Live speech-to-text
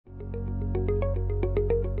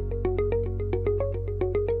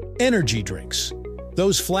Energy drinks.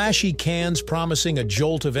 Those flashy cans promising a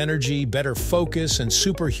jolt of energy, better focus, and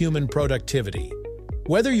superhuman productivity.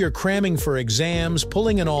 Whether you're cramming for exams,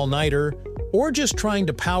 pulling an all-nighter, or just trying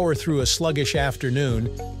to power through a sluggish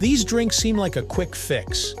afternoon, these drinks seem like a quick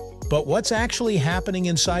fix. But what's actually happening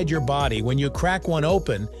inside your body when you crack one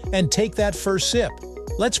open and take that first sip?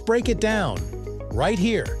 Let's break it down, right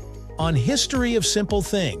here, on History of Simple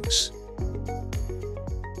Things.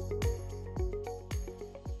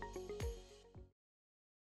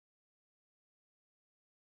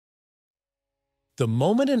 The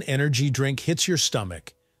moment an energy drink hits your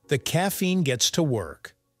stomach, the caffeine gets to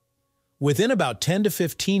work. Within about 10 to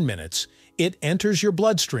 15 minutes, it enters your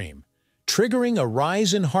bloodstream, triggering a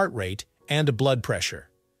rise in heart rate and blood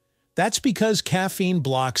pressure. That's because caffeine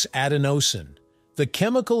blocks adenosine, the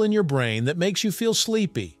chemical in your brain that makes you feel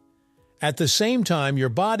sleepy. At the same time, your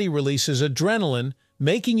body releases adrenaline,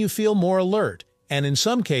 making you feel more alert and, in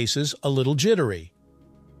some cases, a little jittery.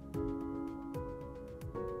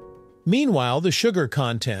 Meanwhile, the sugar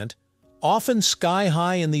content, often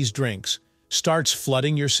sky-high in these drinks, starts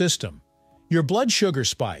flooding your system. Your blood sugar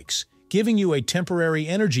spikes, giving you a temporary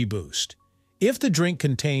energy boost. If the drink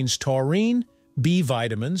contains taurine, B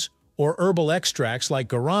vitamins, or herbal extracts like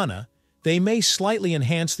guarana, they may slightly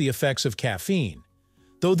enhance the effects of caffeine,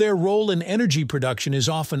 though their role in energy production is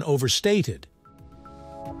often overstated.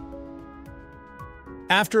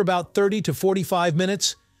 After about 30 to 45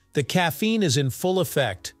 minutes, the caffeine is in full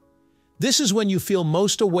effect. This is when you feel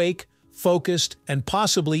most awake, focused, and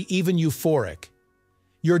possibly even euphoric.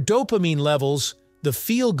 Your dopamine levels, the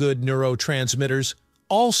feel-good neurotransmitters,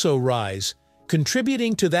 also rise,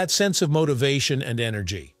 contributing to that sense of motivation and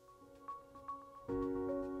energy.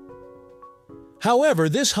 However,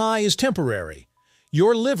 this high is temporary.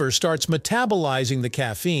 Your liver starts metabolizing the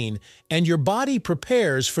caffeine, and your body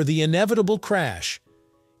prepares for the inevitable crash.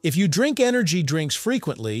 If you drink energy drinks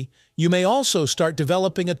frequently, you may also start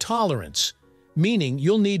developing a tolerance, meaning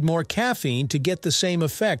you'll need more caffeine to get the same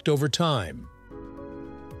effect over time.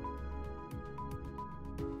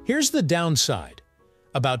 Here's the downside.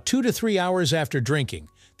 About 2 to 3 hours after drinking,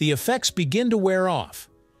 the effects begin to wear off.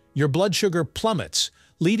 Your blood sugar plummets,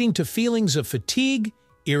 leading to feelings of fatigue,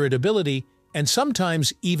 irritability, and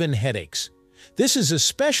sometimes even headaches. This is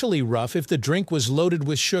especially rough if the drink was loaded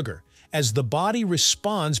with sugar, as the body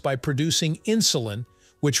responds by producing insulin,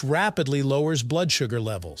 which rapidly lowers blood sugar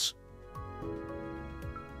levels.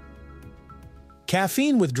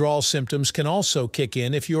 Caffeine withdrawal symptoms can also kick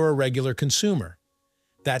in if you're a regular consumer.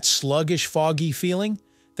 That sluggish, foggy feeling,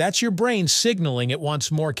 that's your brain signaling it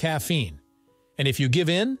wants more caffeine. And if you give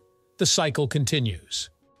in, the cycle continues.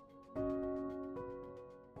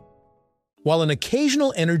 While an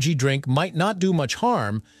occasional energy drink might not do much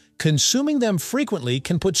harm, consuming them frequently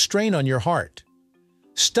can put strain on your heart.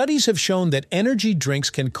 Studies have shown that energy drinks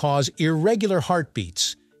can cause irregular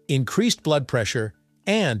heartbeats, increased blood pressure,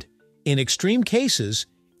 and, in extreme cases,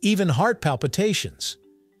 even heart palpitations.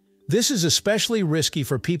 This is especially risky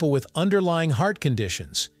for people with underlying heart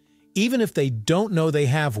conditions, even if they don't know they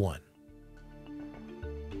have one.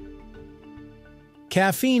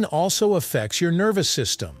 Caffeine also affects your nervous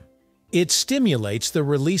system. It stimulates the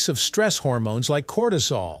release of stress hormones like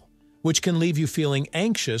cortisol, which can leave you feeling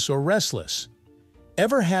anxious or restless.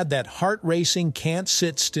 Ever had that heart-racing,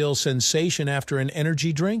 can't-sit-still sensation after an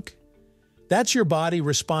energy drink? That's your body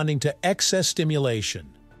responding to excess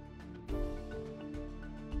stimulation.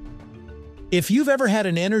 If you've ever had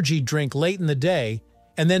an energy drink late in the day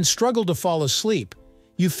and then struggled to fall asleep,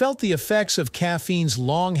 you felt the effects of caffeine's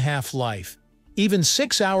long half-life. Even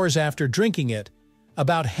 6 hours after drinking it,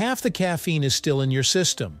 about half the caffeine is still in your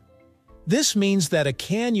system. This means that a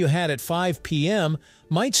can you had at 5 p.m.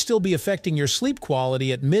 might still be affecting your sleep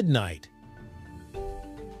quality at midnight.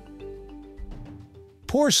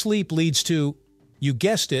 Poor sleep leads to, you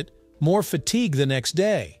guessed it, more fatigue the next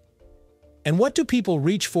day. And what do people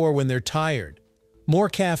reach for when they're tired? More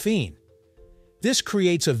caffeine. This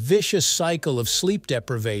creates a vicious cycle of sleep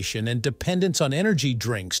deprivation and dependence on energy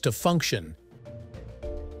drinks to function.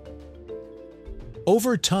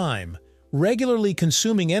 Over time, regularly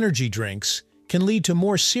consuming energy drinks can lead to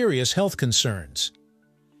more serious health concerns.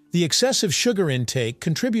 The excessive sugar intake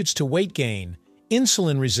contributes to weight gain,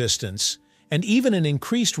 insulin resistance, and even an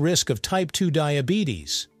increased risk of type 2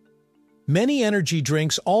 diabetes. Many energy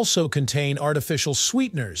drinks also contain artificial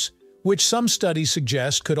sweeteners, which some studies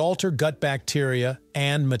suggest could alter gut bacteria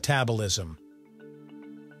and metabolism.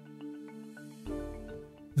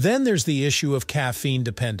 Then there's the issue of caffeine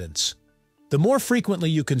dependence. The more frequently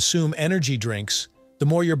you consume energy drinks, the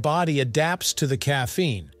more your body adapts to the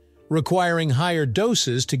caffeine, requiring higher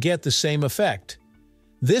doses to get the same effect.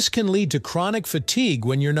 This can lead to chronic fatigue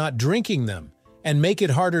when you're not drinking them and make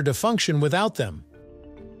it harder to function without them.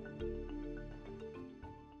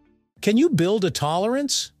 Can you build a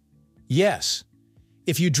tolerance? Yes.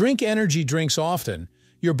 If you drink energy drinks often,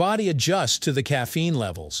 your body adjusts to the caffeine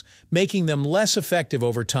levels, making them less effective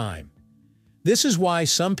over time. This is why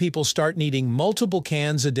some people start needing multiple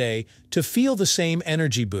cans a day to feel the same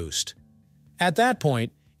energy boost. At that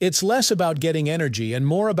point, it's less about getting energy and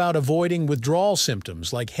more about avoiding withdrawal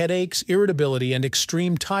symptoms like headaches, irritability, and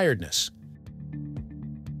extreme tiredness.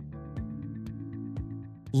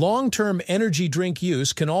 Long-term energy drink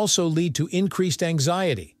use can also lead to increased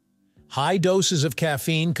anxiety. High doses of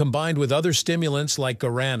caffeine combined with other stimulants like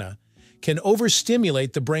guarana can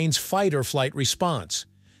overstimulate the brain's fight or flight response.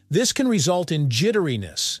 This can result in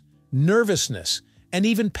jitteriness, nervousness, and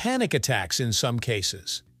even panic attacks in some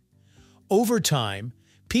cases. Over time,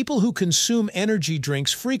 people who consume energy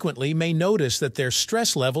drinks frequently may notice that their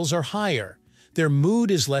stress levels are higher, their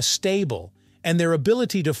mood is less stable, and their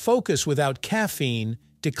ability to focus without caffeine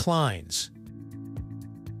declines.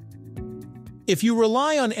 If you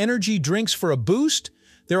rely on energy drinks for a boost,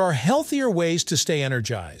 there are healthier ways to stay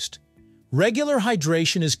energized. Regular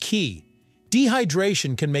hydration is key.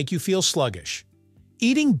 Dehydration can make you feel sluggish.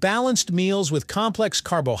 Eating balanced meals with complex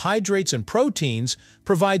carbohydrates and proteins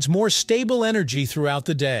provides more stable energy throughout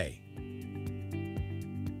the day.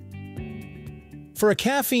 For a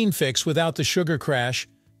caffeine fix without the sugar crash,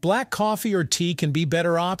 black coffee or tea can be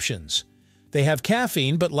better options. They have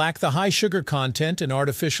caffeine but lack the high sugar content and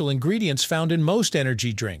artificial ingredients found in most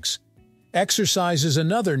energy drinks. Exercise is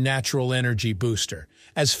another natural energy booster,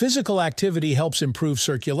 as physical activity helps improve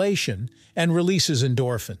circulation and releases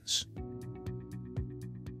endorphins.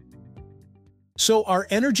 So are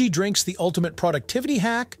energy drinks the ultimate productivity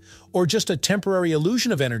hack, or just a temporary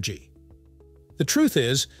illusion of energy? The truth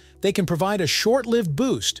is, they can provide a short-lived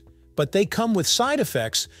boost, but they come with side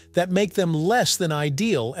effects that make them less than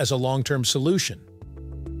ideal as a long-term solution.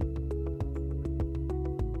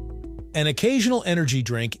 An occasional energy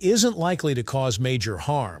drink isn't likely to cause major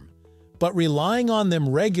harm, but relying on them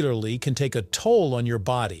regularly can take a toll on your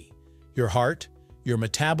body, your heart, your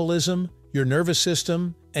metabolism, your nervous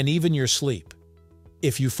system, and even your sleep.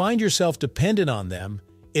 If you find yourself dependent on them,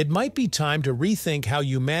 it might be time to rethink how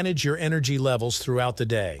you manage your energy levels throughout the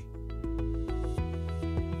day.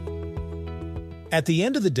 At the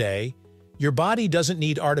end of the day, your body doesn't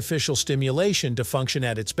need artificial stimulation to function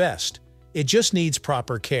at its best. It just needs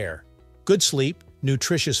proper care, good sleep,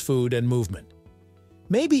 nutritious food, and movement.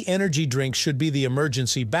 Maybe energy drinks should be the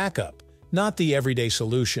emergency backup, not the everyday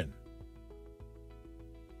solution.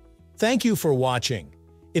 Thank you for watching.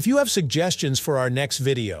 If you have suggestions for our next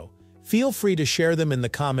video, feel free to share them in the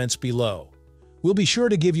comments below. We'll be sure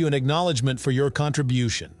to give you an acknowledgement for your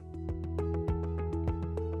contribution.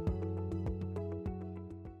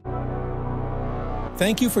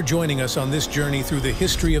 Thank you for joining us on this journey through the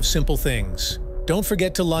history of simple things. Don't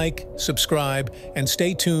forget to like, subscribe, and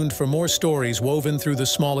stay tuned for more stories woven through the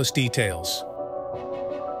smallest details.